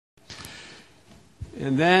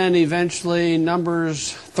And then eventually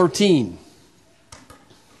Numbers 13.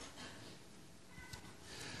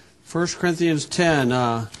 1 Corinthians 10.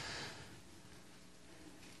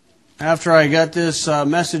 After I got this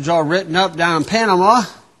message all written up down in Panama,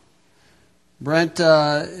 Brent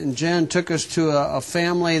and Jen took us to a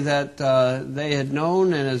family that they had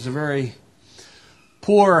known, and it's a very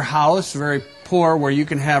poor house, very poor, where you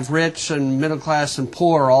can have rich and middle class and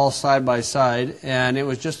poor all side by side. And it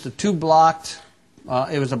was just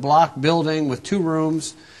it was a block building with 2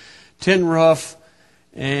 rooms, tin roof,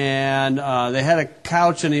 and they had a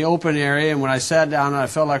couch in the open area. And when I sat down, I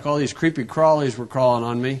felt like all these creepy crawlies were crawling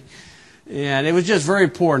on me. And it was just very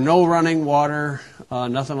poor, no running water,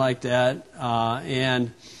 nothing like that.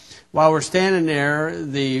 And while we're standing there,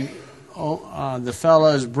 the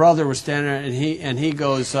fellow's brother was standing there, and he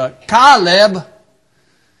goes, Caleb.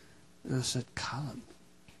 And I said, Caleb?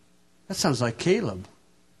 That sounds like Caleb.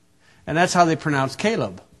 And that's how they pronounce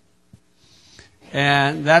Caleb.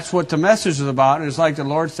 And that's what the message is about. And it's like the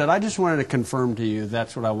Lord said, I just wanted to confirm to you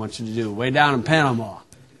that's what I want you to do. Way down in Panama.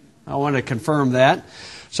 I want to confirm that.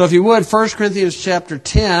 So if you would, 1 Corinthians chapter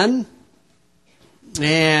 10.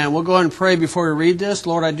 And we'll go ahead and pray before we read this.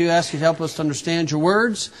 Lord, I do ask you to help us to understand your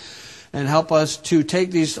words and help us to take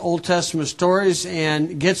these Old Testament stories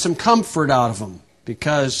and get some comfort out of them.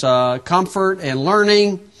 Because comfort and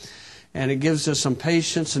learning, and it gives us some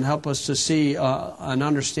patience and help us to see and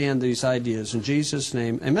understand these ideas. In Jesus'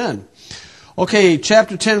 name, amen. Okay,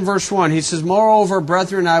 chapter 10, verse 1. He says, Moreover,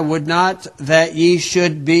 brethren, I would not that ye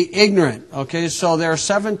should be ignorant. Okay, so there are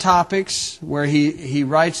 7 topics where he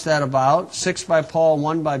writes that about. 6 by Paul,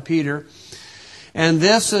 1 by Peter. And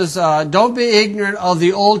this is, don't be ignorant of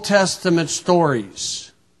the Old Testament stories.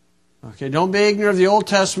 Okay, don't be ignorant of the Old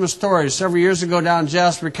Testament stories. Several years ago down in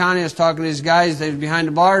Jasper County, I was talking to these guys. They were behind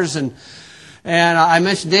the bars, and I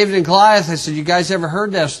mentioned David and Goliath. I said, you guys ever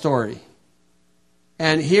heard that story?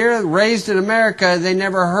 And here, raised in America, they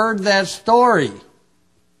never heard that story.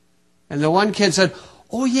 And the one kid said,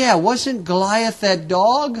 oh yeah, wasn't Goliath that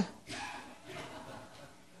dog?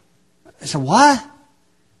 I said, what?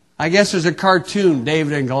 I guess there's a cartoon,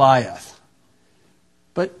 David and Goliath.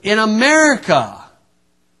 But in America,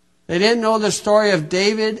 they didn't know the story of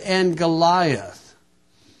David and Goliath.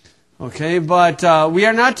 Okay, but we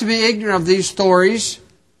are not to be ignorant of these stories.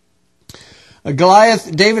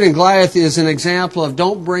 David and Goliath is an example of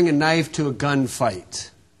don't bring a knife to a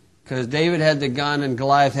gunfight. Because David had the gun and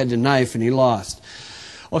Goliath had the knife and he lost.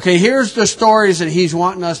 Okay, here's the stories that he's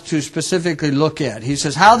wanting us to specifically look at. He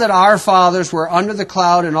says, how that our fathers were under the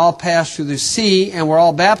cloud and all passed through the sea, and were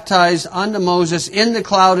all baptized unto Moses in the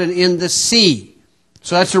cloud and in the sea.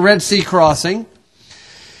 So that's the Red Sea crossing.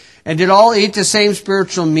 And did all eat the same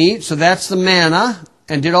spiritual meat, so that's the manna.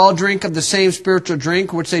 And did all drink of the same spiritual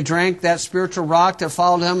drink, which they drank, that spiritual rock that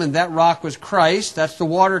followed him, and that rock was Christ. That's the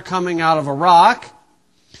water coming out of a rock.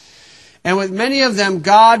 And with many of them,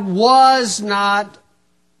 God was not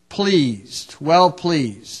well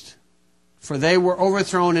pleased. For they were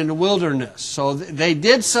overthrown in the wilderness. So they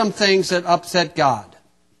did some things that upset God.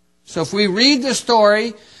 So if we read the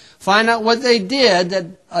story, find out what they did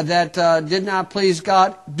that did not please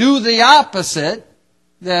God, do the opposite,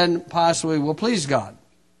 then possibly will please God.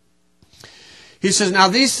 He says, now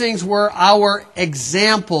these things were our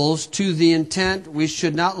examples to the intent we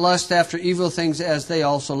should not lust after evil things as they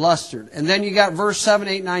also lusted. And then you got verse 7,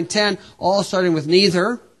 8, 9, 10, all starting with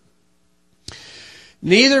neither.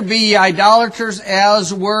 Neither be ye idolaters,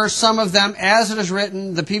 as were some of them, as it is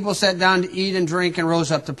written, the people sat down to eat and drink and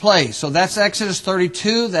rose up to play. So that's Exodus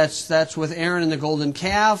 32. That's with Aaron and the golden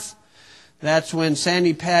calf. That's when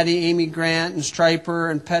Sandy, Patty, Amy Grant, and Striper,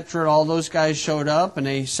 and Petra, and all those guys showed up and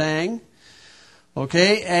they sang.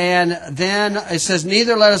 Okay, and then it says,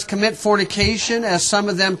 neither let us commit fornication, as some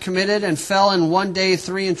of them committed and fell in one day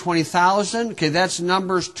 23,000. Okay, that's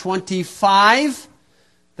Numbers 25.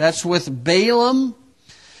 That's with Balaam.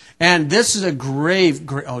 And this is a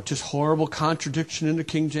just horrible contradiction in the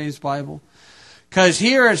King James Bible. Because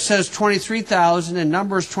here it says 23,000, in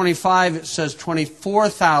Numbers 25 it says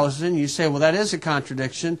 24,000. You say, well, that is a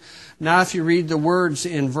contradiction. Now if you read the words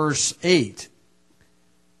in verse 8,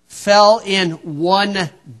 fell in one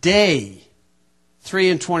day,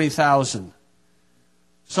 23,000.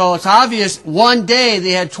 So it's obvious, one day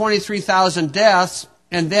they had 23,000 deaths,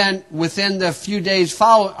 and then within the few days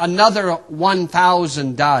following, another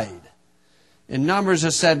 1,000 died. In Numbers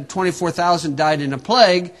it said 24,000 died in a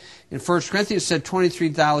plague. In 1 Corinthians it said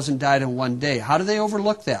 23,000 died in one day. How do they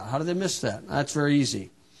overlook that? How do they miss that? That's very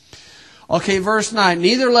easy. Okay, verse 9.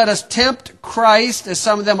 Neither let us tempt Christ, as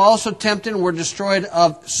some of them also tempted and were destroyed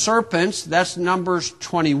of serpents. That's Numbers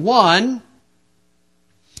 21.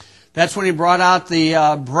 That's when he brought out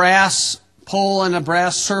the brass pole and a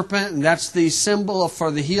brass serpent, and that's the symbol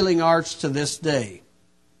for the healing arts to this day.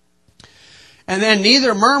 And then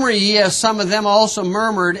neither murmur ye, as some of them also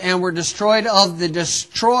murmured, and were destroyed of the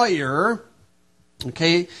destroyer.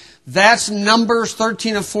 Okay, that's Numbers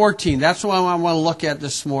 13 and 14. That's what I want to look at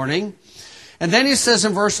this morning. And then he says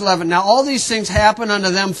in verse 11, now all these things happen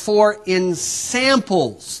unto them for in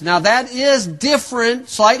samples. Now that is different,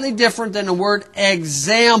 slightly different than the word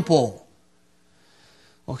example.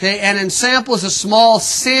 Okay, and in sample is a small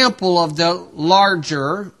sample of the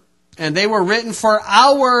larger. And they were written for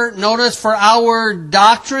our, notice, for our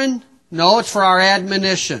doctrine. No, it's for our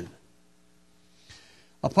admonition.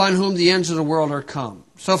 Upon whom the ends of the world are come.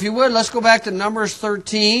 So if you would, let's go back to Numbers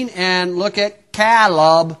 13 and look at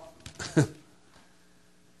Caleb.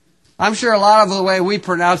 I'm sure a lot of the way we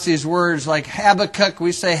pronounce these words, like Habakkuk,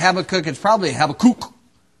 we say Habakkuk, it's probably Habakkuk.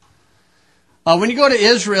 When you go to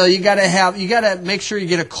Israel, you gotta make sure you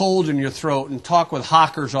get a cold in your throat and talk with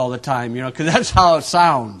hawkers all the time, because that's how it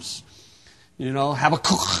sounds.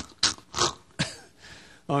 Habakkuk.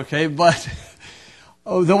 Okay, but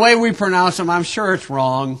the way we pronounce them, I'm sure it's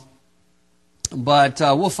wrong. But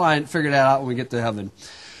we'll figure that out when we get to heaven.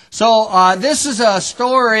 So this is a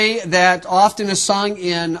story that often is sung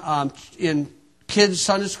in kids'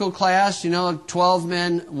 Sunday school class. 12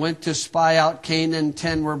 men went to spy out Canaan,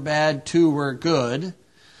 10 were bad, 2 were good.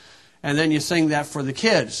 And then you sing that for the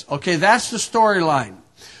kids. Okay, that's the storyline.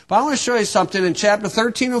 But I want to show you something in chapter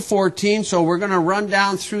 13 and 14. So we're going to run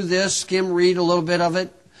down through this, skim read a little bit of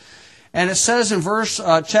it. And it says in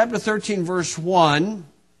chapter 13, verse 1,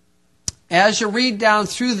 as you read down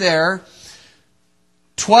through there,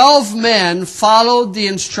 12 men followed the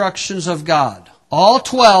instructions of God. All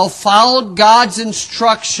 12 followed God's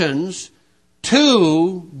instructions.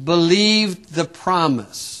 2 believed the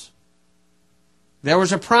promise. There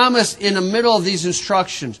was a promise in the middle of these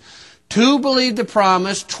instructions. 2 believed the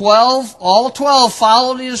promise. All 12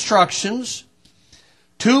 followed the instructions.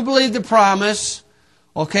 2 believed the promise.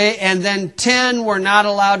 Okay, and then 10 were not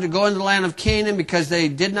allowed to go into the land of Canaan because they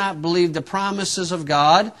did not believe the promises of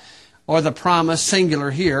God, or the promise,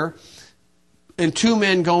 singular here, and 2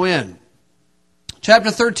 men go in. Chapter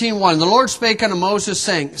 13:1, the Lord spake unto Moses,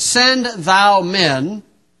 saying, send thou men,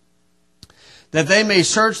 that they may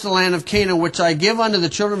search the land of Canaan, which I give unto the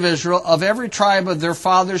children of Israel. Of every tribe of their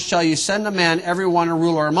fathers shall ye send a man, every one a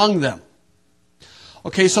ruler among them.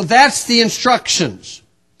 Okay, so that's the instructions.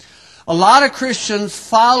 A lot of Christians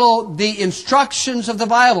follow the instructions of the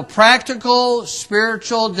Bible, practical,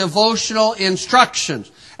 spiritual, devotional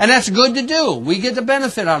instructions. And that's good to do. We get the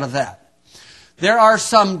benefit out of that. There are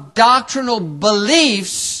some doctrinal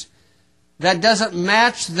beliefs that doesn't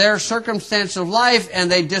match their circumstance of life,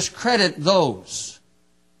 and they discredit those.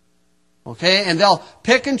 Okay? And they'll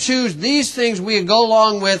pick and choose these things we go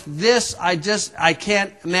along with. This, I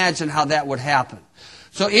can't imagine how that would happen.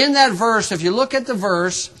 So in that verse, if you look at the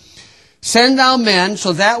verse, send thou men,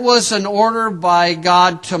 so that was an order by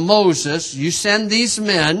God to Moses. You send these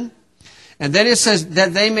men. And then it says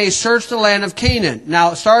that they may search the land of Canaan.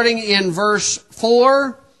 Now, starting in verse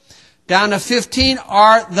 4 down to 15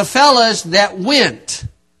 are the fellas that went.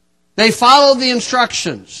 They followed the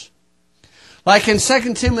instructions. Like in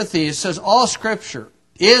 2 Timothy, it says, all Scripture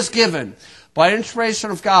is given by inspiration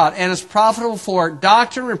of God and is profitable for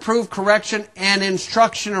doctrine, reproof, correction, and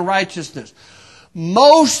instruction in righteousness.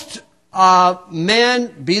 Most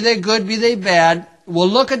men, be they good, be they bad, will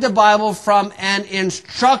look at the Bible from an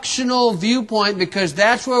instructional viewpoint because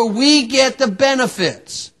that's where we get the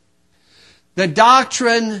benefits. The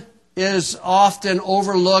doctrine is often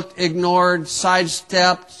overlooked, ignored,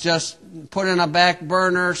 sidestepped, just put in a back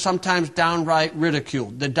burner, sometimes downright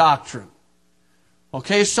ridiculed, the doctrine.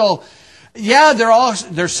 Okay, so yeah,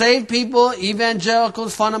 they're saved people,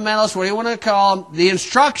 evangelicals, fundamentalists, what do you want to call them. The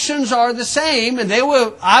instructions are the same, and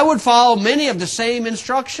I would follow many of the same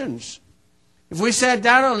instructions. If we sat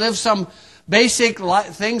down and lived some basic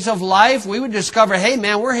things of life, we would discover, hey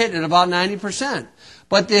man, we're hitting it about 90%.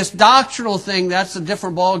 But this doctrinal thing, that's a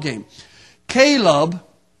different ballgame. Caleb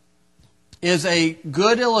is a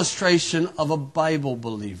good illustration of a Bible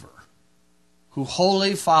believer who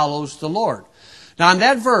wholly follows the Lord. Now in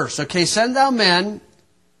that verse, okay, send thou men,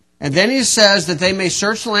 and then he says that they may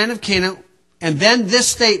search the land of Canaan, and then this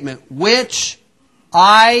statement, which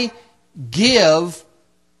I give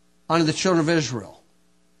unto the children of Israel.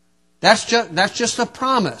 That's just a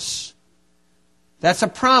promise. That's a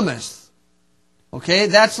promise. Okay,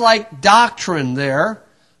 that's like doctrine there.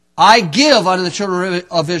 I give unto the children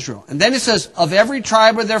of Israel. And then it says, of every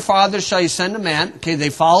tribe of their fathers shall you send a man. Okay, they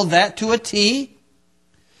followed that to a T.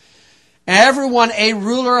 everyone a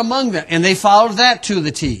ruler among them. And they followed that to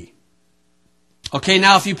the T. Okay,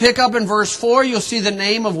 now if you pick up in verse 4, you'll see the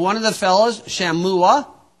name of one of the fellows, Shammua.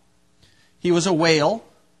 He was a whale.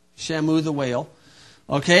 Shamu the whale.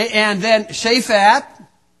 Okay, and then Shaphat,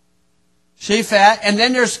 and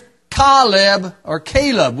then there's Caleb, or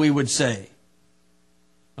Caleb, we would say.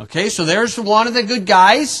 Okay, so there's one of the good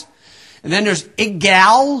guys. And then there's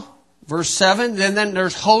Igal, verse 7. And then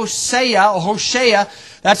there's Hosea.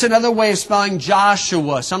 That's another way of spelling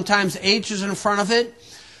Joshua. Sometimes H is in front of it.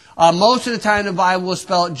 Most of the time the Bible will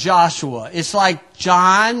spell it Joshua. It's like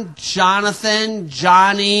John, Jonathan,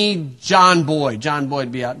 Johnny, John Boyd. John Boyd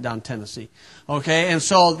would be out down Tennessee. Okay, and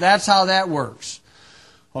so that's how that works.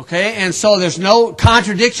 Okay, and so there's no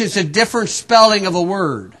contradiction. It's a different spelling of a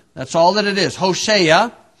word. That's all that it is.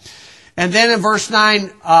 Hosea. And then in verse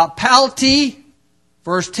 9, Palti.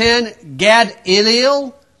 Verse 10, Gad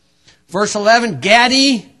Eliel. Verse 11,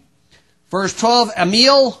 Gadi. Verse 12,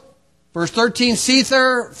 Amiel. Verse 13,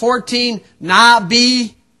 Sether. 14,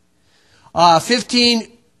 Nabi.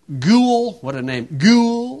 15, Gul. What a name.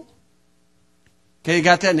 Gul. Okay, you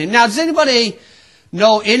got that name. Now, does anybody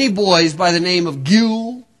know any boys by the name of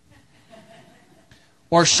Gul?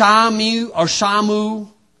 Or Shamu? Or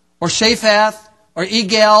Shaphath? Or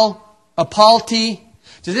Igal? Or Palti?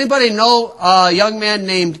 Does anybody know a young man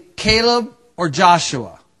named Caleb or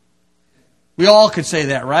Joshua? We all could say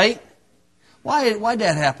that, right? Why did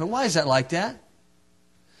that happen? Why is that like that?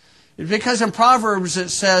 It's because in Proverbs it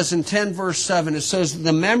says in 10 verse 7, it says,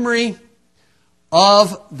 the memory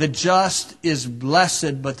of the just is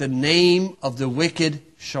blessed, but the name of the wicked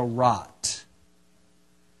shall rot.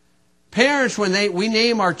 Parents, when we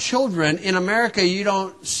name our children, in America you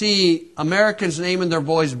don't see Americans naming their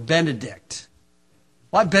boys Benedict.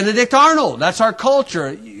 What? Benedict Arnold. That's our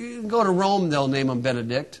culture. You can go to Rome, they'll name him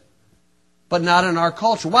Benedict. But not in our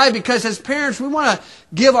culture. Why? Because as parents, we want to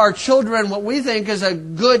give our children what we think is a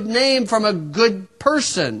good name from a good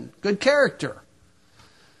person, good character.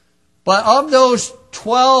 But of those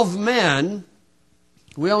 12 men,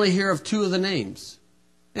 we only hear of 2 of the names.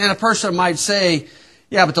 And a person might say,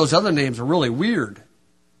 yeah, but those other names are really weird.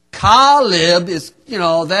 Caleb is,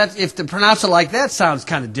 that if to pronounce it like that sounds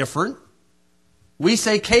kind of different. We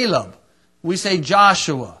say Caleb. We say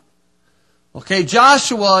Joshua. Okay,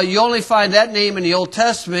 Joshua, you only find that name in the Old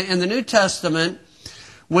Testament. In the New Testament,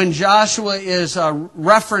 when Joshua is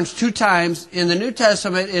referenced 2 times, in the New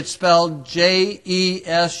Testament it's spelled J-E-S-U-S,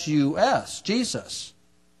 Jesus.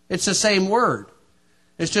 It's the same word.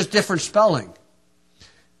 It's just different spelling.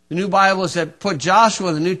 The new Bibles that put Joshua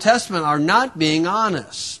in the New Testament are not being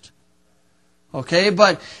honest. Okay,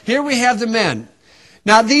 but here we have the men.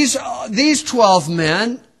 Now these 12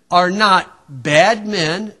 men are not bad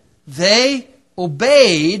men. They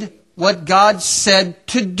obeyed what God said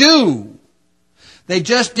to do. They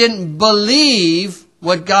just didn't believe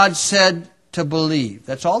what God said to believe.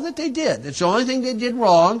 That's all that they did. That's the only thing they did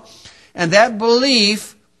wrong. And that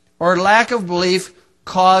belief or lack of belief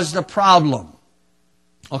caused a problem.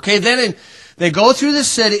 Okay, then they go through the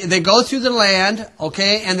city, they go through the land,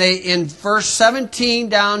 okay, and they, in verse 17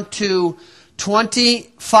 down to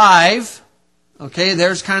 25, okay,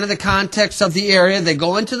 there's kind of the context of the area. They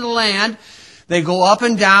go into the land, they go up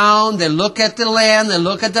and down, they look at the land, they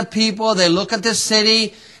look at the people, they look at the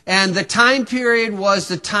city, and the time period was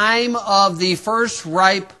the time of the first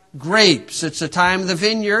ripe grapes. It's the time of the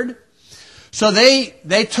vineyard. So they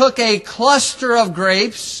took a cluster of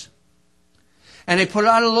grapes, and they put it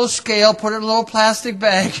on a little scale, put it in a little plastic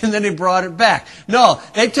bag, and then they brought it back. No,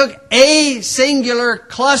 they took a singular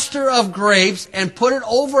cluster of grapes and put it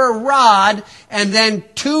over a rod, and then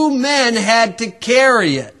 2 men had to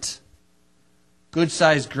carry it.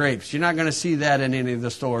 Good-sized grapes. You're not going to see that in any of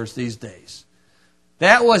the stores these days.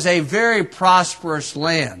 That was a very prosperous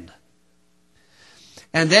land.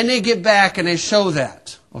 And then they get back and they show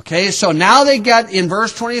that. Okay, so now they got, in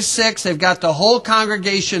verse 26, they've got the whole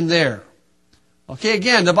congregation there. Okay,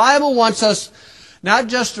 again, the Bible wants us not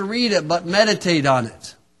just to read it, but meditate on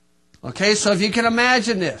it. Okay, so if you can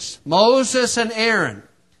imagine this, Moses and Aaron,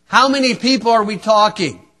 how many people are we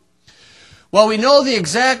talking? Well, we know the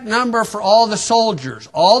exact number for all the soldiers.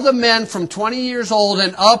 All the men from 20 years old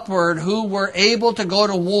and upward who were able to go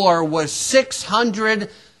to war was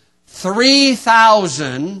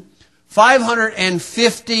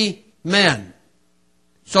 603,550 men.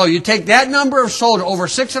 So you take that number of soldiers, over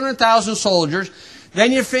 600,000 soldiers,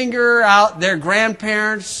 then you figure out their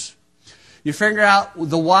grandparents, you figure out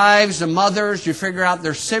the wives, the mothers, you figure out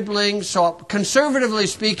their siblings. So conservatively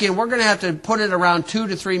speaking, we're going to have to put it around 2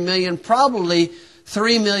 to 3 million, probably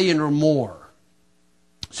 3 million or more.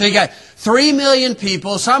 So you got 3 million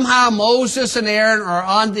people. Somehow Moses and Aaron are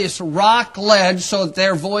on this rock ledge so that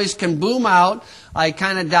their voice can boom out. I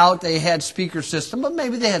kind of doubt they had speaker system, but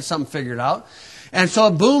maybe they had something figured out. And so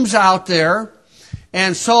it booms out there.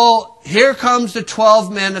 And so here comes the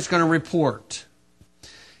 12 men that's going to report.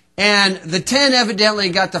 And the 10 evidently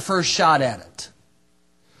got the first shot at it.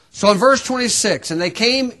 So in verse 26, and they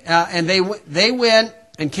came, and they went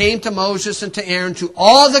and came to Moses and to Aaron, to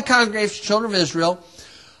all the congregation, children of Israel,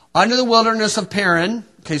 under the wilderness of Paran.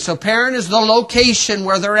 Okay, so Paran is the location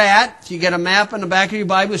where they're at. If you get a map in the back of your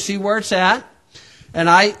Bible, see where it's at. And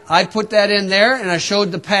I put that in there, and I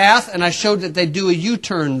showed the path, and I showed that they do a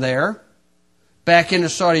U-turn there, back into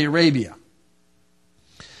Saudi Arabia.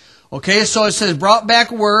 Okay, so it says, brought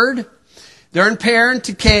back word. They're in Paran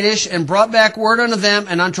to Kadesh, and brought back word unto them,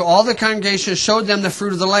 and unto all the congregation showed them the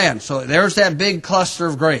fruit of the land. So there's that big cluster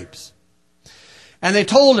of grapes. And they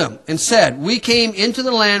told him and said, we came into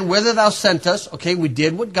the land whither thou sent us. Okay, we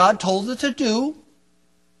did what God told us to do.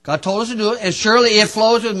 God told us to do it. And surely it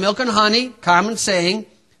flows with milk and honey. Common saying.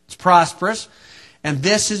 It's prosperous. And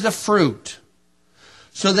this is the fruit.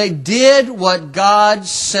 So they did what God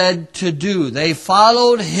said to do. They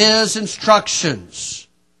followed His instructions.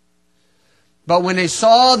 But when they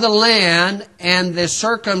saw the land and the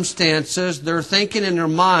circumstances, they're thinking in their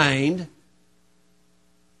mind,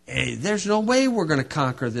 hey, there's no way we're going to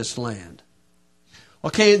conquer this land.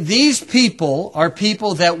 Okay, these people are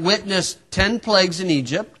people that witnessed 10 plagues in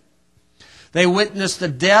Egypt. They witnessed the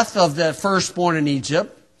death of the firstborn in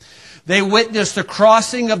Egypt. They witnessed the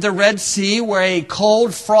crossing of the Red Sea, where a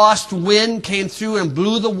cold frost wind came through and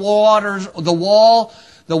blew the waters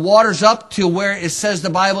up to where it says the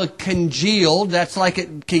Bible congealed. That's like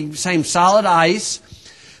it became solid ice.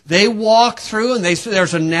 They walked through, and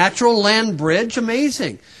there's a natural land bridge.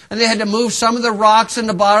 Amazing. And they had to move some of the rocks in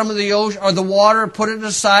the bottom of the ocean, or the water, put it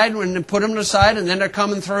aside, and put them aside, and then they're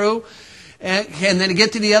coming through. And then to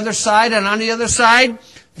get to the other side, and on the other side,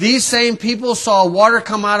 these same people saw water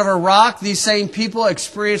come out of a rock. These same people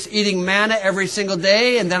experienced eating manna every single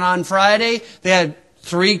day. And then on Friday, they had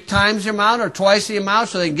 3 times the amount or twice the amount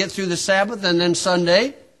so they can get through the Sabbath, and then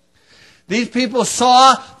Sunday. These people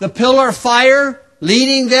saw the pillar of fire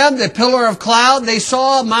leading them, the pillar of cloud. They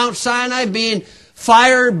saw Mount Sinai being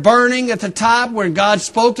fire burning at the top where God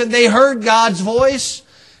spoke to them. They heard God's voice.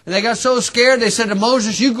 And they got so scared, they said to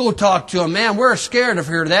Moses, you go talk to him. Man, we're scared of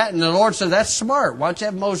hearing that. And the Lord said, that's smart. Why don't you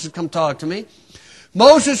have Moses come talk to me?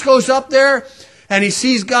 Moses goes up there, and he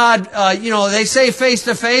sees God, they say face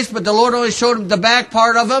to face, but the Lord only showed him the back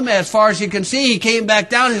part of him as far as you can see. He came back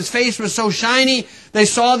down. His face was so shiny. They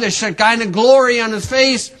saw this kind of glory on his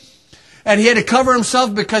face. And he had to cover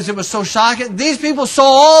himself because it was so shocking. These people saw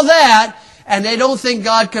all that, and they don't think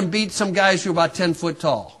God can beat some guys who are about 10 foot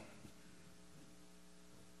tall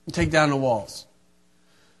and take down the walls.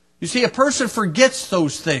 You see, a person forgets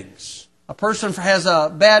those things. A person has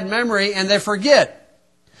a bad memory, and they forget.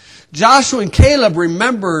 Joshua and Caleb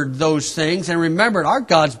remembered those things and remembered our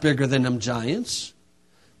God's bigger than them giants.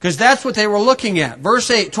 Because that's what they were looking at.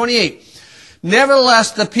 Verse 28.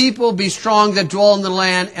 Nevertheless, the people be strong that dwell in the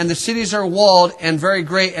land, and the cities are walled and very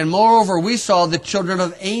great. And moreover, we saw the children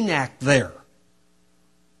of Anak there.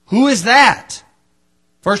 Who is that?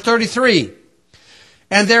 Verse 33.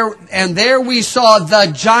 And there we saw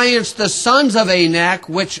the giants, the sons of Anak,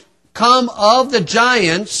 which come of the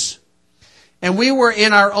giants, and we were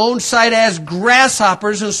in our own sight as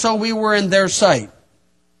grasshoppers, and so we were in their sight.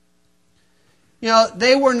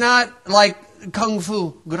 They were not like kung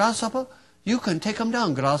fu. Grasshopper? You can take them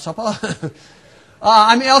down, grasshopper.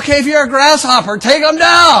 Okay, if you're a grasshopper, take them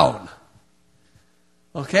down.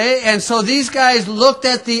 Okay, and so these guys looked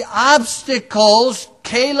at the obstacles.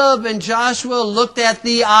 Caleb and Joshua looked at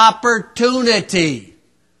the opportunity.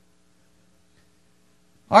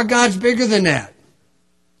 Our God's bigger than that.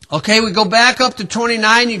 Okay, we go back up to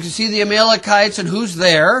 29. You can see the Amalekites and who's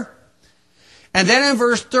there. And then in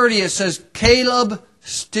verse 30 it says, Caleb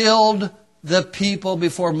stilled the people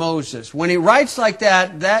before Moses. When he writes like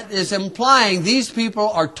that, that is implying these people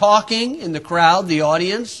are talking in the crowd, the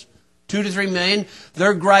audience, 2 to 3 million.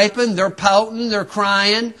 They're griping, they're pouting, they're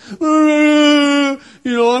crying. I'm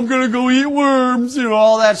going to go eat worms,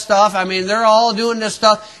 all that stuff. They're all doing this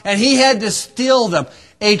stuff. And he had to still them.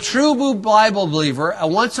 A true Bible believer,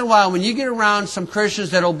 once in a while, when you get around some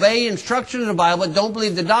Christians that obey instructions of the Bible but don't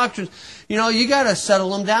believe the doctrines, you got to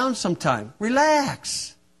settle them down sometime.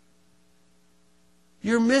 Relax.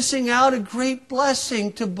 You're missing out a great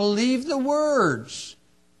blessing to believe the words.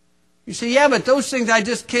 You say, yeah, but those things, I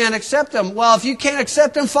just can't accept them. Well, if you can't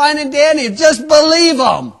accept them, fine and dandy. Just believe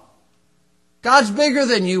them. God's bigger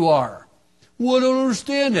than you are. Well, I don't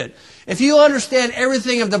understand it. If you understand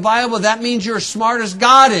everything of the Bible, that means you're as smart as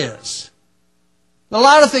God is. A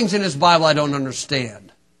lot of things in this Bible I don't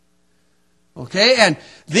understand. Okay? And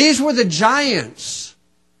these were the giants.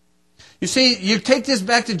 You see, you take this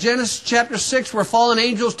back to Genesis chapter 6 where fallen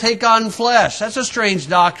angels take on flesh. That's a strange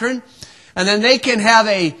doctrine. And then they can have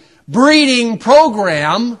a breeding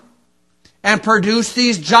program and produce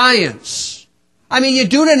these giants. I mean, you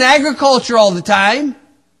do it in agriculture all the time.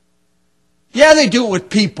 Yeah, they do it with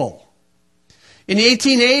people. In the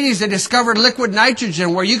 1880s, they discovered liquid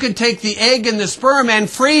nitrogen where you can take the egg and the sperm and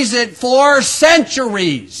freeze it for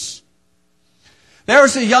centuries. There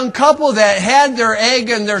was a young couple that had their egg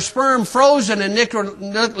and their sperm frozen in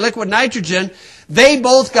liquid nitrogen. They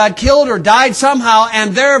both got killed or died somehow,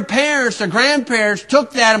 and their parents, their grandparents,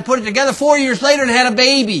 took that and put it together 4 years later and had a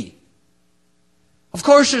baby. Of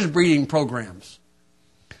course there's breeding programs.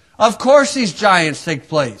 Of course these giants take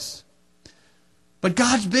place. But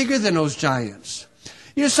God's bigger than those giants.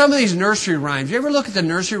 You know, some of these nursery rhymes. You ever look at the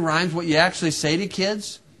nursery rhymes, what you actually say to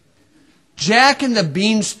kids? Jack and the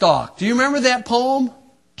Beanstalk. Do you remember that poem?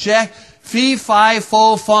 Jack, fee, fi,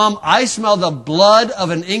 fo, fum. I smell the blood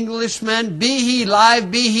of an Englishman. Be he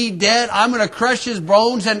live, be he dead. I'm going to crush his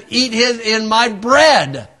bones and eat his in my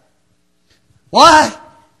bread. What?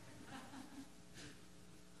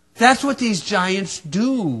 That's what these giants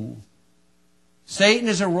do. Satan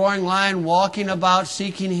is a roaring lion walking about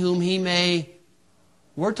seeking whom he may.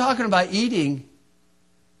 We're talking about eating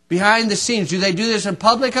behind the scenes. Do they do this in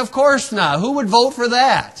public? Of course not. Who would vote for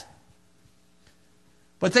that?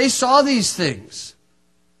 But they saw these things.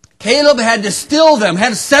 Caleb had to still them, had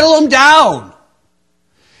to settle them down.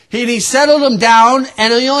 He settled them down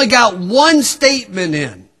and he only got one statement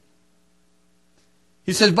in.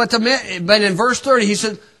 He says, but in verse 30, he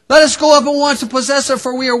said, let us go up at once and possess it,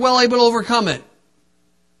 for we are well able to overcome it.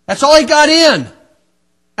 That's all he got in.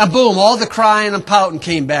 And boom, all the crying and pouting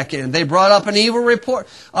came back in. They brought up an evil report.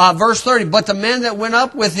 Verse 30, but the men that went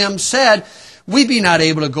up with him said, we be not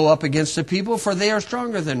able to go up against the people, for they are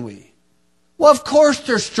stronger than we. Well, of course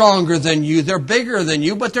they're stronger than you. They're bigger than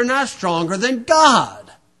you, but they're not stronger than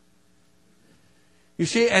God. You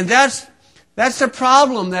see, and that's the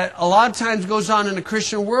problem that a lot of times goes on in the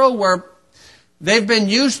Christian world, where they've been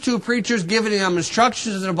used to preachers giving them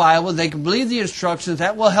instructions in the Bible. They can believe the instructions.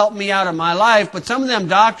 That will help me out in my life. But some of them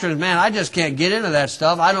doctrines, man, I just can't get into that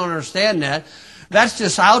stuff. I don't understand that. That's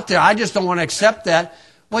just out there. I just don't want to accept that.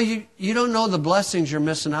 Well, you don't know the blessings you're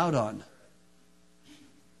missing out on.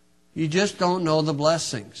 You just don't know the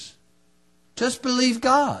blessings. Just believe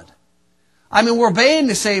God. I mean, we're obeying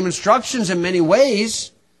the same instructions in many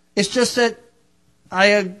ways. It's just that I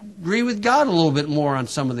agree with God a little bit more on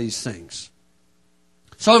some of these things.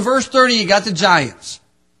 So in verse 30, you got the giants.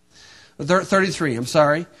 33, I'm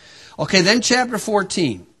sorry. Okay, then chapter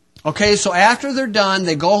 14. Okay, so after they're done,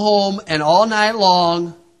 they go home, and all night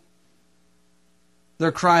long,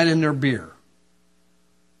 they're crying in their beer.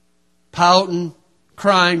 Pouting,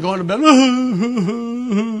 crying, going to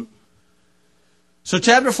bed. So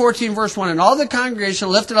chapter 14, verse 1, and all the congregation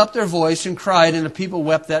lifted up their voice and cried, and the people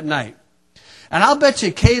wept that night. And I'll bet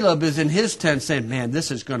you Caleb is in his tent saying, man,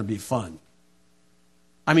 this is going to be fun.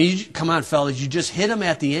 I mean, come on, fellas, you just hit him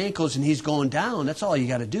at the ankles and he's going down. That's all you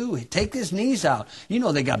got to do. Take his knees out. You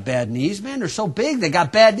know they got bad knees, man. They're so big, they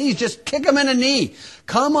got bad knees. Just kick him in the knee.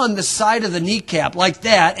 Come on the side of the kneecap like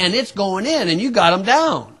that, and it's going in, and you got him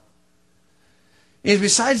down. And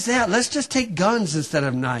besides that, let's just take guns instead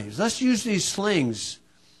of knives. Let's use these slings.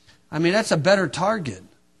 I mean, that's a better target.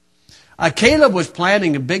 Caleb was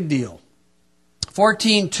planning a big deal.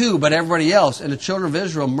 14:2, but everybody else, and the children of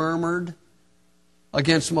Israel murmured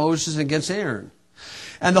against Moses and against Aaron.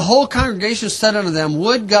 And the whole congregation said unto them,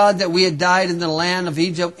 would God that we had died in the land of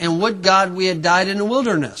Egypt, and would God we had died in the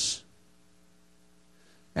wilderness.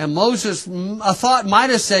 And Moses, a thought might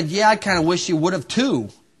have said, yeah, I kind of wish you would have too.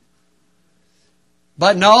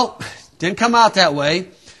 But no, didn't come out that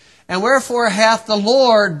way. And wherefore hath the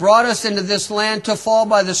Lord brought us into this land to fall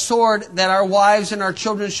by the sword, that our wives and our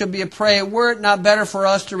children should be a prey? Were it not better for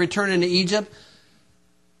us to return into Egypt?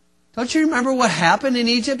 Don't you remember what happened in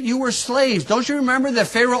Egypt? You were slaves. Don't you remember that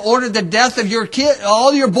Pharaoh ordered the death of your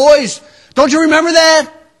all your boys? Don't you remember that?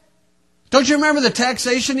 Don't you remember the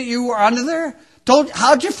taxation that you were under there?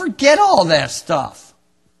 How'd you forget all that stuff?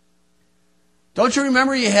 Don't you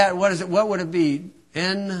remember you had, what would it be?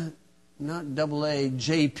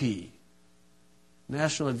 JP.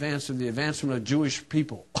 National Advancement of Jewish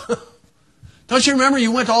People. Don't you remember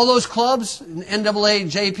you went to all those clubs?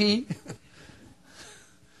 NAAJP?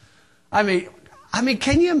 I mean,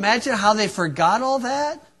 can you imagine how they forgot all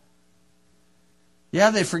that?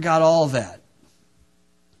 Yeah, they forgot all that.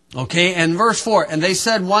 Okay, and verse 4, and they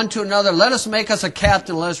said one to another, let us make us a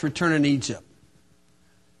captain, let us return in Egypt.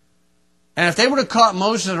 And if they would have caught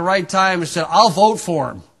Moses at the right time and said, I'll vote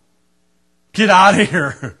for him. Get out of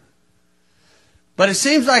here. But it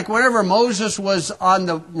seems like whenever Moses was on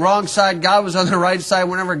the wrong side, God was on the right side.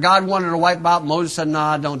 Whenever God wanted to wipe out, Moses said,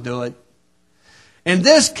 nah, don't do it. In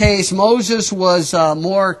this case, Moses was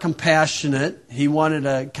more compassionate. He wanted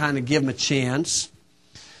to kind of give him a chance.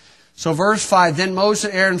 So verse 5, then Moses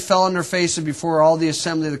and Aaron fell on their faces before all the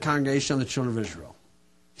assembly of the congregation of the children of Israel.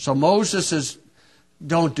 So Moses says,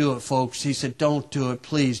 don't do it, folks. He said, don't do it.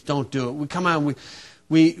 Please, don't do it.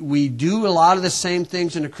 We do a lot of the same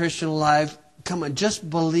things in the Christian life. Come on, just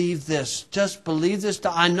believe this. Just believe this.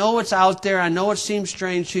 I know it's out there. I know it seems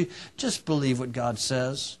strange to you. Just believe what God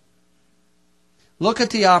says. Look at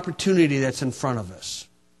the opportunity that's in front of us.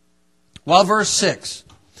 Well, verse 6.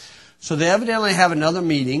 So they evidently have another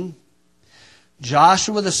meeting.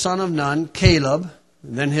 Joshua the son of Nun, Caleb,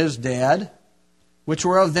 and then his dad, which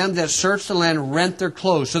were of them that searched the land, rent their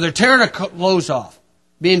clothes. So they're tearing their clothes off,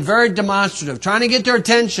 being very demonstrative, trying to get their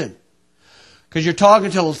attention, because you're talking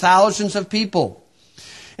to thousands of people.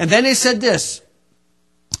 And then they said this,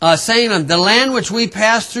 saying to them, the land which we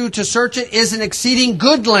passed through to search it is an exceeding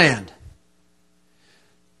good land.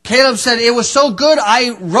 Caleb said, it was so good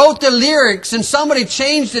I wrote the lyrics and somebody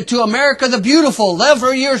changed it to America the Beautiful.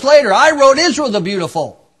 11 years later, I wrote Israel the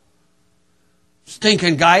Beautiful.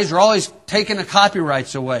 Stinking guys are always taking the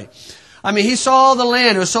copyrights away. I mean, he saw all the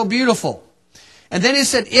land. It was so beautiful. And then he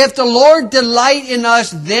said, if the Lord delight in us,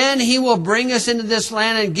 then he will bring us into this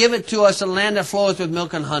land and give it to us, a land that floweth with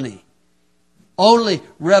milk and honey. Only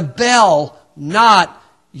rebel not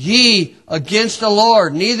ye against the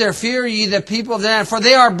Lord, neither fear ye the people of the land, for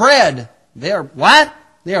they are bread. They are what?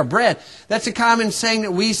 They are bread. That's a common saying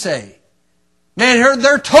that we say. Man,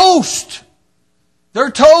 they're toast.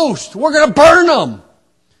 They're toast. We're going to burn them.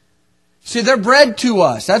 See, they're bread to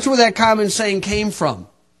us. That's where that common saying came from.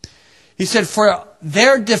 He said, for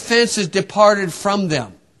their defense is departed from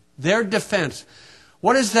them. Their defense.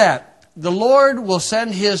 What is that? The Lord will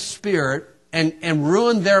send His Spirit and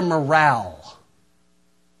ruin their morale.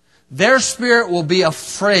 Their spirit will be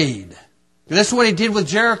afraid. This is what He did with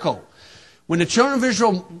Jericho. When the children of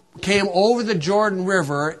Israel came over the Jordan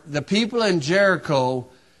River, the people in Jericho,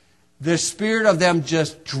 the spirit of them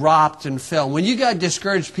just dropped and fell. When you got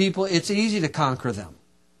discouraged people, it's easy to conquer them.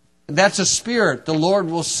 And that's a spirit the Lord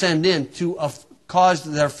will send in to cause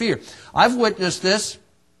their fear. I've witnessed this,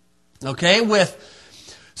 with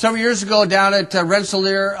several years ago down at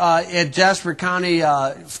Rensselaer at Jasper County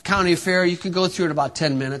County Fair. You can go through it in about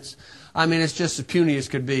 10 minutes. I mean, it's just as puny as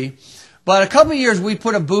could be. But a couple of years, we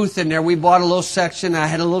put a booth in there. We bought a little section. I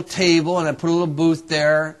had a little table, and I put a little booth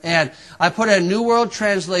there. And I put a New World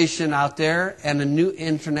Translation out there and a New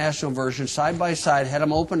International Version side by side. Had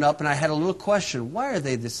them opened up, and I had a little question. Why are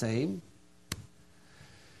they the same?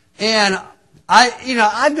 And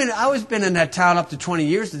I was been in that town up to 20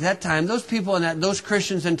 years at that time. Those people those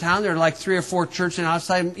Christians in town, there are like 3 or 4 churches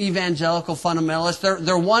outside, evangelical fundamentalists.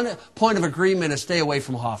 Their one point of agreement is stay away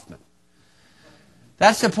from Hoffman.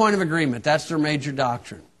 That's the point of agreement. That's their major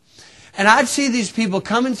doctrine. And I'd see these people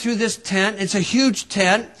coming through this tent. It's a huge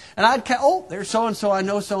tent. And I'd there's so-and-so. I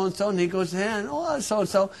know so-and-so. And he goes,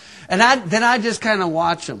 so-and-so. And then I just kind of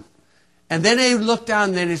watch them. And then they look down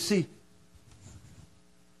and they'd see.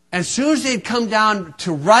 As soon as they'd come down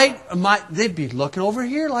to they'd be looking over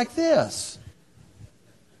here like this.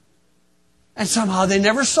 And somehow they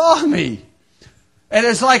never saw me. And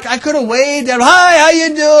it's like I could have waved at them, hi, how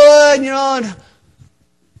you doing?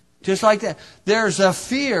 Just like that. There's a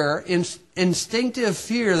fear, instinctive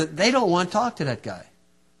fear that they don't want to talk to that guy.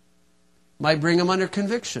 Might bring them under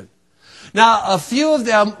conviction. Now, a few of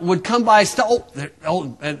them would come by, and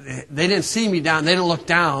they didn't see me down, they didn't look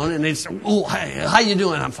down, and they'd say, hey, how you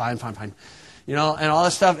doing? I'm fine. And all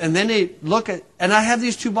this stuff. And then they look at, and I have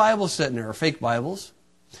these 2 Bibles sitting there, or fake Bibles.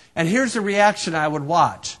 And here's the reaction I would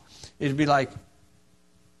watch. It'd be like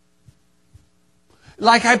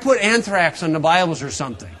I put anthrax on the Bibles or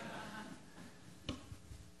something.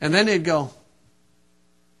 And then they'd go,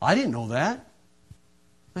 I didn't know that.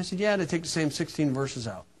 I said, yeah, they take the same 16 verses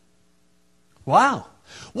out. Wow.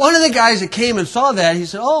 One of the guys that came and saw that, he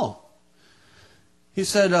said, what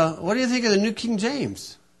do you think of the New King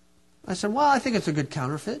James? I said, well, I think it's a good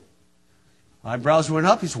counterfeit. Eyebrows went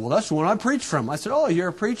up. He said, well, that's the one I preach from. I said, oh, you're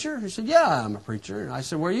a preacher? He said, yeah, I'm a preacher. And I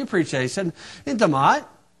said, where do you preach at? He said, in Damat.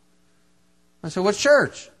 I said, what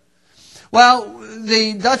church? Well,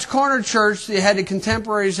 the Dutch Corner Church, they had the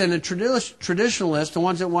contemporaries and the traditionalists, the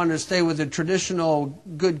ones that wanted to stay with the traditional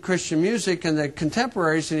good Christian music, and the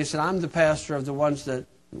contemporaries, and he said, I'm the pastor of the ones that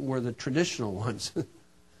were the traditional ones. The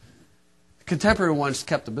contemporary ones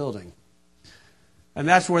kept the building. And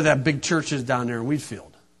that's where that big church is down there in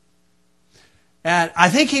Wheatfield. And I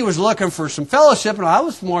think he was looking for some fellowship, and I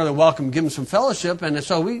was more than welcome to give him some fellowship. And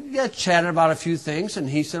so we chatted about a few things, and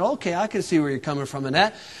he said, okay, I can see where you're coming from in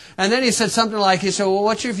that. And then he said something like, he said, well,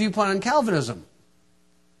 what's your viewpoint on Calvinism?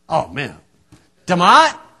 Oh, man.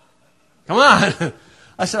 Demott? Come on.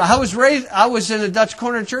 I said, I was in a Dutch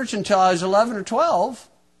Corner church until I was 11 or 12.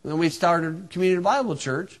 Then we started Community Bible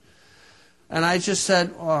Church. And I just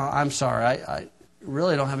said, oh, I'm sorry, I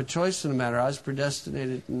really don't have a choice in the matter. I was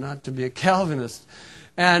predestinated not to be a Calvinist.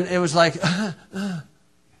 And it was like, the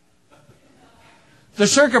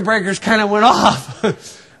circuit breakers kind of went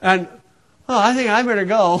off. And, oh, I think I better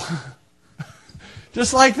go.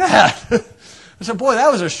 Just like that. I said, boy,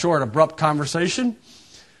 that was a short, abrupt conversation.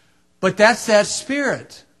 But that's that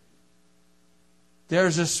spirit.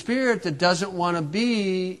 There's a spirit that doesn't want to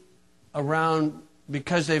be around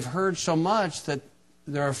because they've heard so much that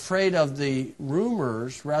they're afraid of the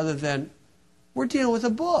rumors rather than we're dealing with a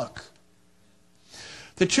book.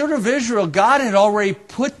 The children of Israel, God had already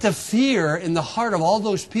put the fear in the heart of all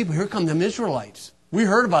those people. Here come them Israelites. We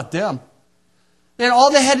heard about them. And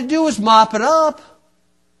all they had to do was mop it up.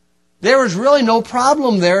 There was really no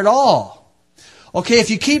problem there at all. Okay, if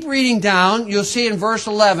you keep reading down, you'll see in verse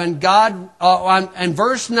 11, and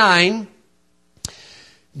verse 9,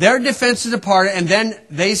 their defenses departed, and then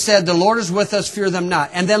they said, the Lord is with us, fear them not.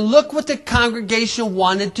 And then look what the congregation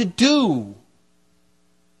wanted to do.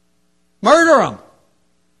 Murder them.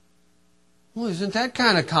 Well, isn't that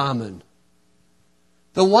kind of common?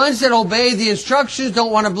 The ones that obey the instructions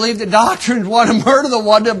don't want to believe the doctrines, want to murder the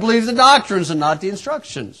one that believes the doctrines and not the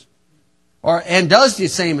instructions. And does the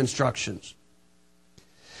same instructions.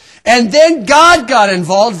 And then God got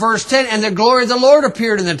involved, verse 10, and the glory of the Lord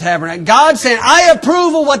appeared in the tabernacle. God said, I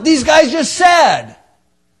approve of what these guys just said.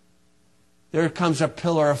 There comes a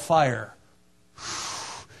pillar of fire.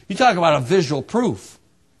 You talk about a visual proof.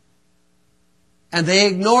 And they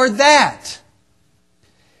ignored that.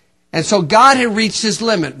 And so God had reached his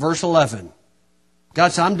limit, verse 11.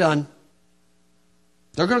 God said, I'm done.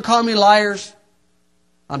 They're going to call me liars.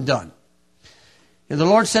 I'm done. And the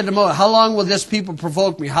Lord said to Moses, how long will this people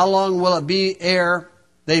provoke me? How long will it be ere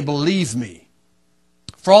they believe me?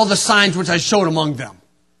 For all the signs which I showed among them.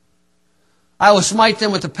 I will smite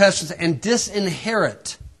them with the pestilence and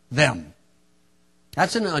disinherit them.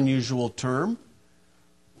 That's an unusual term.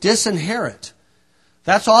 Disinherit.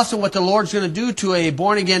 That's often what the Lord's going to do to a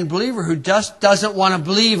born-again believer who just doesn't want to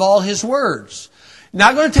believe all his words.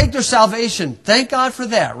 Not going to take their salvation. Thank God for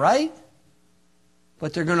that, right?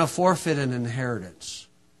 But they're going to forfeit an inheritance.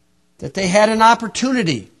 That they had an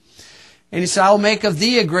opportunity. And he said, I will make of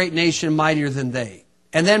thee a great nation mightier than they.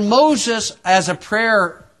 And then Moses, as a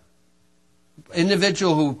prayer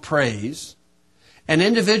individual who prays, an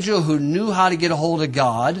individual who knew how to get a hold of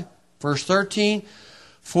God, verse 13,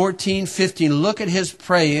 14, 15, look at his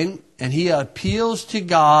praying, and he appeals to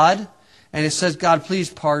God, and it says, God, please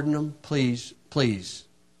pardon them, please, please,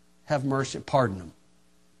 have mercy, pardon them.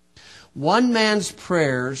 One man's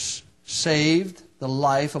prayers saved the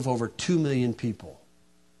life of over 2 million people.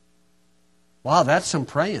 Wow, that's some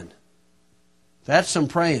praying. That's some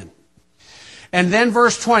praying. And then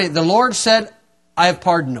verse 20, the Lord said, I have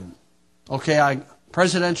pardoned them. Okay,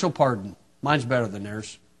 presidential pardon. Mine's better than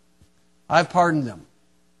theirs. I've pardoned them.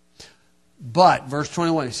 But, verse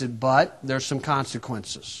 21, he said, but there's some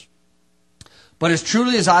consequences. But as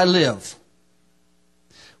truly as I live,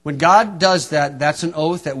 when God does that, that's an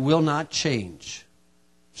oath that will not change.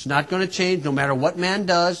 It's not going to change no matter what man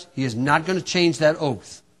does. He is not going to change that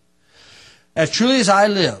oath. As truly as I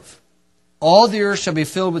live, all the earth shall be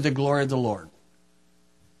filled with the glory of the Lord.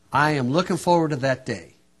 I am looking forward to that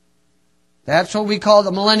day. That's what we call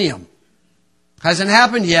the millennium. Hasn't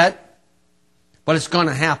happened yet, but it's going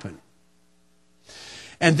to happen.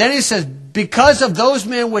 And then he says, because of those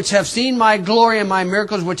men which have seen my glory and my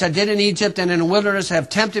miracles which I did in Egypt and in the wilderness have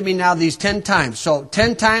tempted me now these 10 times. So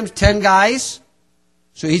 10 times, 10 guys.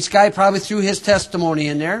 So each guy probably threw his testimony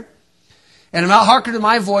in there. And if not hearken to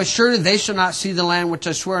my voice, surely they shall not see the land which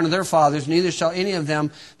I swear unto their fathers, neither shall any of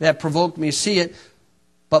them that provoked me see it,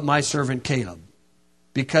 but my servant Caleb.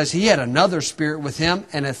 Because he had another spirit with him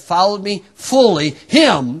and hath followed me fully,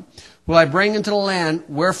 him will I bring into the land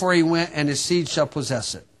wherefore he went, and his seed shall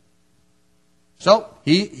possess it. So,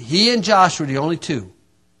 he and Joshua are the only two.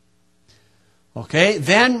 Okay,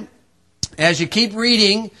 then, as you keep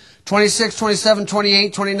reading, 26, 27,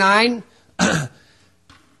 28, 29,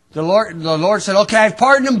 the Lord said, okay, I've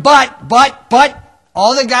pardoned them, but,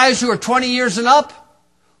 all the guys who are 20 years and up,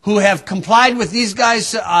 who have complied with these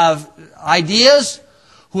guys' ideas,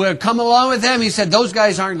 who have come along with them, he said, those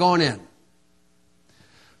guys aren't going in.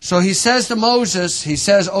 So he says to Moses, he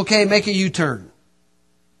says, okay, make a U-turn.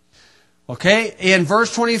 Okay, in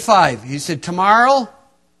verse 25, he said, tomorrow,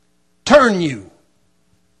 turn you.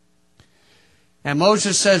 And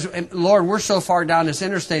Moses says, Lord, we're so far down this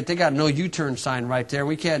interstate, they got no U-turn sign right there.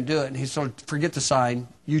 We can't do it. And he said, forget the sign,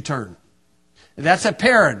 U-turn. And that's at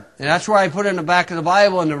Paran. And that's where I put in the back of the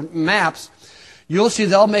Bible and the maps. You'll see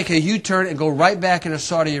they'll make a U-turn and go right back into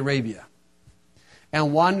Saudi Arabia.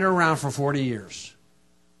 And wander around for 40 years.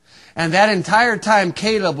 And that entire time,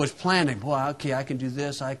 Caleb was planning, boy, okay, I can do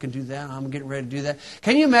this, I can do that, I'm getting ready to do that.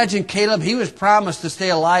 Can you imagine Caleb? He was promised to stay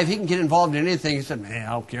alive. He can get involved in anything. He said, man,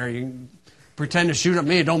 I don't care. You can pretend to shoot at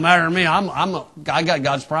me. It don't matter to me. I got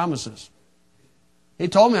God's promises. He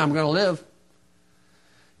told me I'm going to live.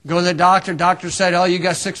 Go to the doctor. Doctor said, oh, you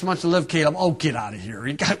got 6 months to live, Caleb. Oh, get out of here.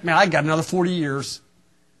 I got another 40 years.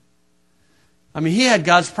 I mean, he had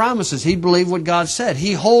God's promises. He believed what God said.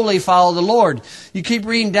 He wholly followed the Lord. You keep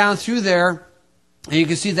reading down through there, and you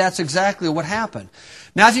can see that's exactly what happened.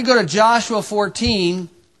 Now, if you go to Joshua 14,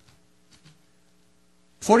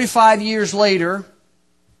 45 years later,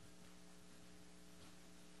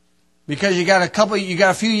 because you got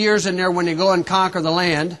a few years in there when you go and conquer the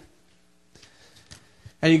land,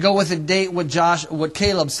 and you go with the date what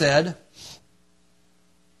Caleb said.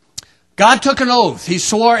 God took an oath. He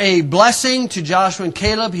swore a blessing to Joshua and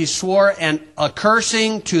Caleb. He swore a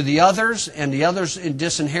cursing to the others, and the others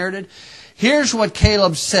disinherited. Here's what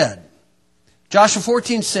Caleb said. Joshua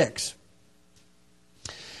 14:6.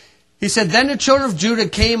 He said, then the children of Judah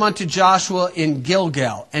came unto Joshua in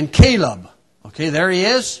Gilgal, and Caleb, okay, there he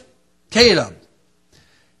is, Caleb,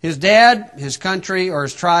 his dad, his country, or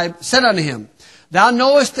his tribe, said unto him, thou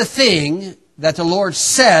knowest the thing that the Lord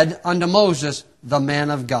said unto Moses, the man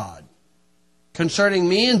of God, concerning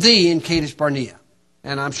me and thee in Kadesh Barnea.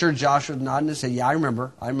 And I'm sure Joshua nodded and said, yeah, I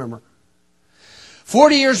remember.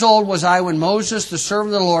 40 years old was I when Moses, the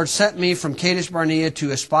servant of the Lord, sent me from Kadesh Barnea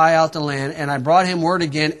to espy out the land, and I brought him word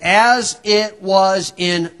again, as it was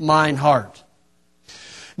in mine heart.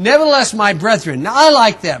 Nevertheless, my brethren, now I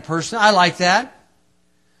like that person, I like that.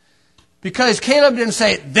 Because Caleb didn't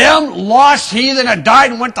say, them lost heathen that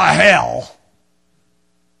died and went to hell.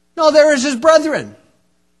 No, they were his brethren.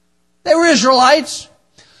 They were Israelites.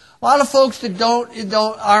 A lot of folks that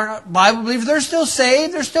aren't Bible believers, they're still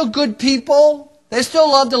saved. They're still good people. They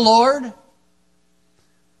still love the Lord.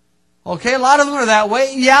 Okay, a lot of them are that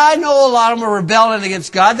way. Yeah, I know a lot of them are rebelling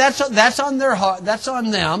against God. That's on their heart. That's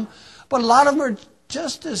on them. But a lot of them are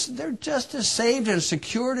just as saved and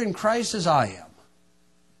secured in Christ as I am.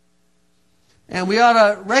 And we ought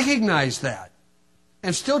to recognize that.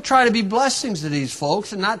 And still try to be blessings to these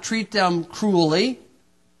folks and not treat them cruelly.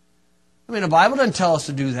 I mean, the Bible doesn't tell us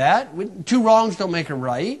to do that. Two wrongs don't make a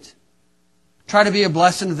right. Try to be a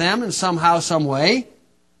blessing to them in somehow, some way.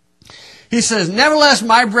 He says, nevertheless,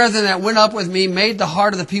 my brethren that went up with me made the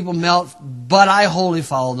heart of the people melt, but I wholly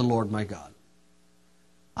followed the Lord my God.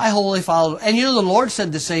 I wholly followed. And you know, the Lord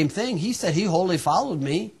said the same thing. He said he wholly followed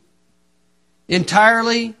me.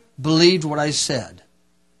 Entirely believed what I said.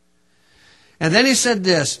 And then he said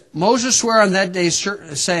this, Moses swore on that day,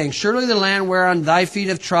 saying, surely the land whereon thy feet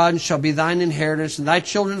have trodden shall be thine inheritance, and thy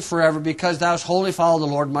children forever, because thou hast wholly followed the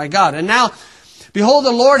Lord my God. And now, behold,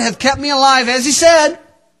 the Lord hath kept me alive, as he said.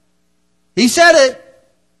 He said it.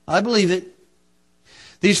 I believe it.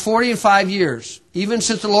 These 45 years, even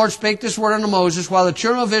since the Lord spake this word unto Moses, while the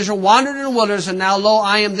children of Israel wandered in the wilderness, and now, lo,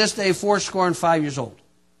 I am this day 85 years old.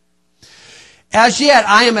 As yet,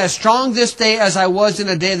 I am as strong this day as I was in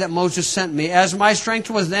the day that Moses sent me. As my strength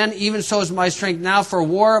was then, even so is my strength now for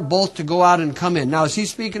war, both to go out and come in. Now, is he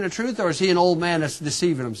speaking the truth, or is he an old man that's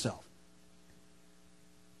deceiving himself?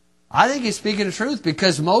 I think he's speaking the truth,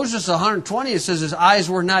 because Moses, 120, it says his eyes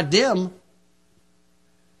were not dim.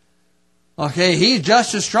 Okay, he's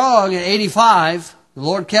just as strong at 85. The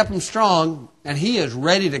Lord kept him strong, and he is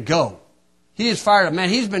ready to go. He is fired up. Man,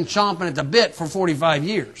 he's been chomping at the bit for 45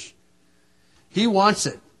 years. He wants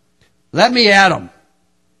it. Let me at him.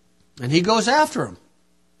 And he goes after him.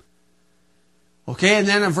 Okay, and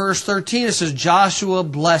then in verse 13 it says, Joshua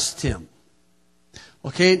blessed him.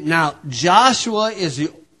 Okay, now Joshua is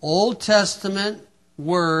the Old Testament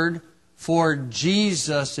word for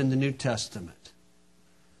Jesus in the New Testament.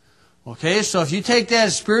 Okay, so if you take that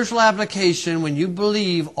as spiritual application, when you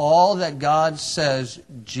believe all that God says,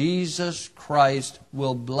 Jesus Christ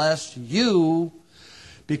will bless you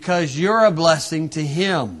because you're a blessing to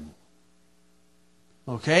Him.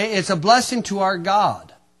 Okay, it's a blessing to our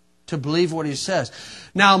God to believe what He says.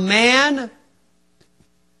 Now, man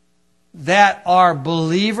that are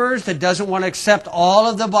believers that doesn't want to accept all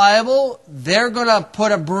of the Bible, they're going to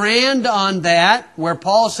put a brand on that, where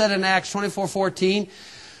Paul said in Acts 24:14,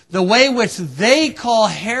 the way which they call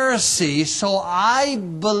heresy, so I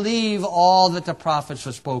believe all that the prophets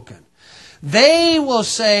have spoken. They will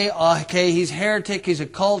say, okay, he's heretic, he's a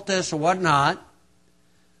cultist or whatnot.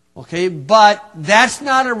 Okay, but that's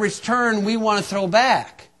not a return we want to throw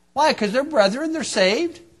back. Why? Because they're brethren, they're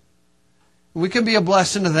saved. We can be a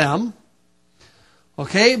blessing to them.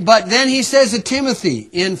 Okay, but then he says to Timothy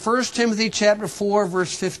in 1 Timothy chapter 4,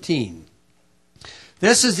 verse 15.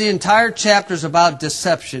 This is the entire chapter is about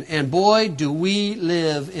deception. And boy, do we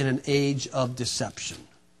live in an age of deception.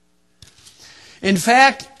 In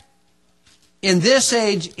fact, in this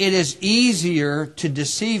age, it is easier to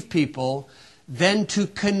deceive people than to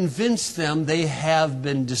convince them they have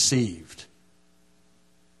been deceived.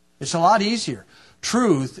 It's a lot easier.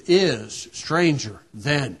 Truth is stranger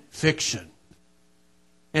than fiction.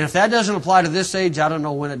 And if that doesn't apply to this age, I don't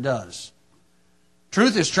know when it does.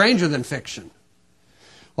 Truth is stranger than fiction.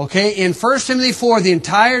 Okay, in 1 Timothy 4, the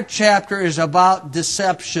entire chapter is about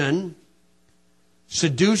deception,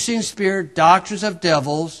 seducing spirit, doctrines of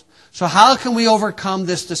devils. So how can we overcome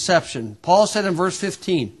this deception? Paul said in verse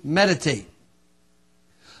 15, meditate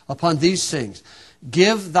upon these things.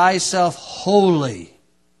 Give thyself wholly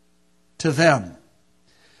to them,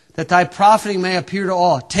 that thy profiting may appear to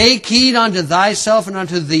all. Take heed unto thyself and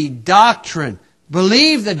unto the doctrine.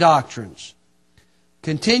 Believe the doctrines.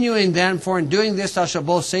 Continuing then, for in doing this thou shalt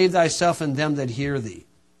both save thyself and them that hear thee.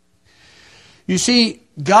 You see,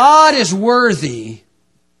 God is worthy.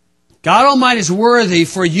 God Almighty is worthy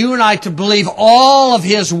for you and I to believe all of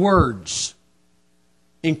His words,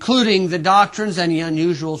 including the doctrines and the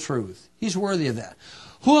unusual truth. He's worthy of that.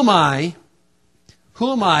 Who am I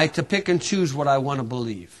to pick and choose what I want to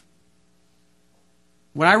believe?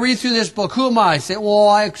 When I read through this book, who am I? I say, well,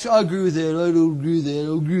 I agree with that, I don't agree with that, I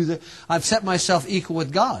don't agree with that. I've set myself equal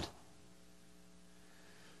with God.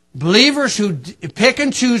 Believers who pick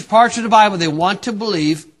and choose parts of the Bible they want to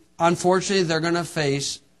believe, unfortunately, they're going to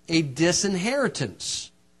face a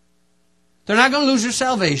disinheritance. They're not going to lose their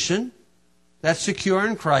salvation. That's secure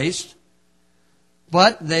in Christ.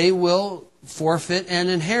 But they will forfeit an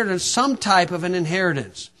inheritance, some type of an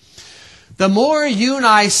inheritance. The more you and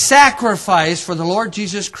I sacrifice for the Lord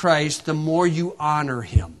Jesus Christ, the more you honor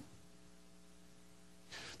Him.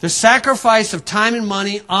 The sacrifice of time and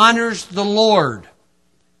money honors the Lord.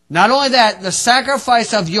 Not only that, the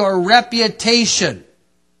sacrifice of your reputation.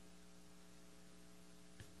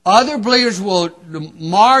 Other believers will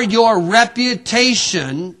mar your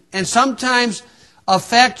reputation and sometimes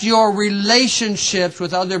affect your relationships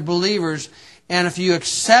with other believers. And if you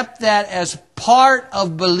accept that as part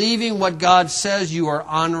of believing what God says, you are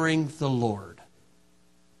honoring the Lord.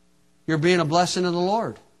 You're being a blessing of the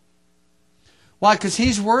Lord. Why? Because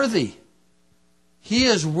He's worthy. He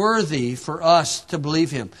is worthy for us to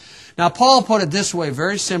believe Him. Now, Paul put it this way,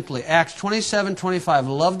 very simply. Acts 27:25.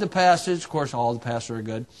 Love the passage. Of course, all the passages are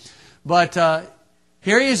good. But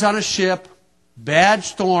here he is on a ship, bad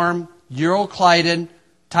storm, Euroclydon,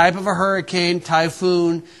 type of a hurricane,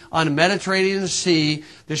 typhoon, on the Mediterranean Sea.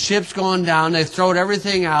 The ship's going down. They've thrown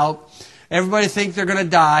everything out. Everybody thinks they're going to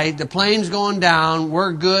die. The plane's going down.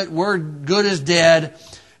 We're good as dead.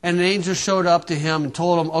 And an angel showed up to him and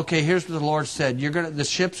told him, okay, here's what the Lord said. The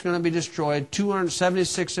ship's going to be destroyed.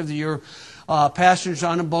 276 of your passengers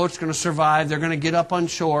on the boat's going to survive. They're going to get up on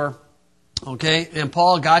shore. Okay? And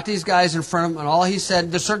Paul got these guys in front of him, and all he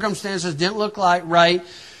said, the circumstances didn't look like right.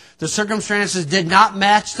 The circumstances did not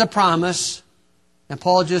match the promise. And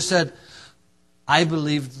Paul just said, I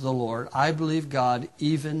believed the Lord. I believe God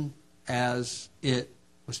even as it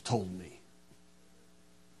was told me.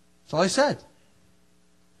 That's all he said.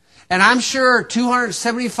 And I'm sure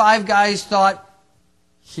 275 guys thought,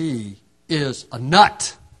 he is a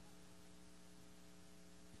nut.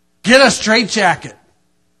 Get a straitjacket.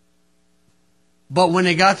 But when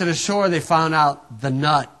they got to the shore, they found out the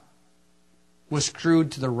nut was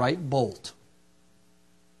screwed to the right bolt.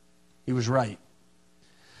 He was right.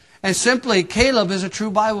 And simply, Caleb is a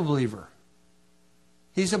true Bible believer.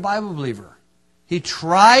 He's a Bible believer. He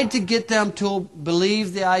tried to get them to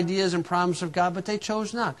believe the ideas and promises of God, but they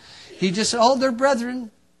chose not. He just said, oh, they're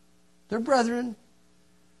brethren. They're brethren.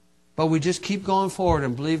 But we just keep going forward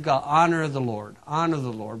and believe God. Honor the Lord. Honor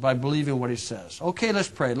the Lord by believing what He says. Okay, let's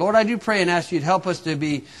pray. Lord, I do pray and ask You to help us to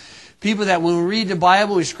be people that when we read the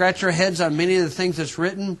Bible, we scratch our heads on many of the things that's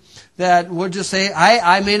written, that we'll just say,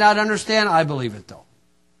 I may not understand. I believe it, though.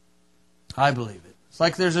 I believe it. It's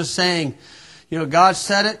like there's a saying, God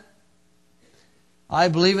said it. I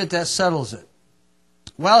believe it, that settles it.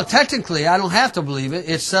 Well, technically, I don't have to believe it.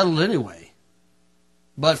 It's settled anyway.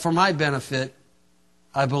 But for my benefit,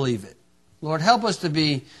 I believe it. Lord, help us to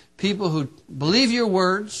be people who believe your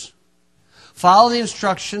words, follow the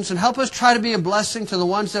instructions, and help us try to be a blessing to the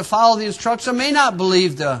ones that follow the instructions and may not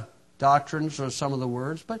believe the doctrines or some of the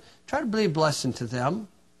words, but try to be a blessing to them.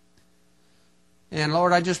 And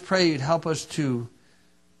Lord, I just pray you'd help us to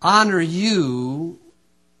honor you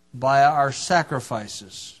by our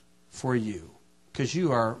sacrifices for you, because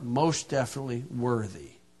you are most definitely worthy.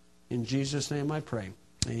 In Jesus' name I pray.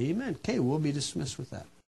 Amen. Okay, we'll be dismissed with that.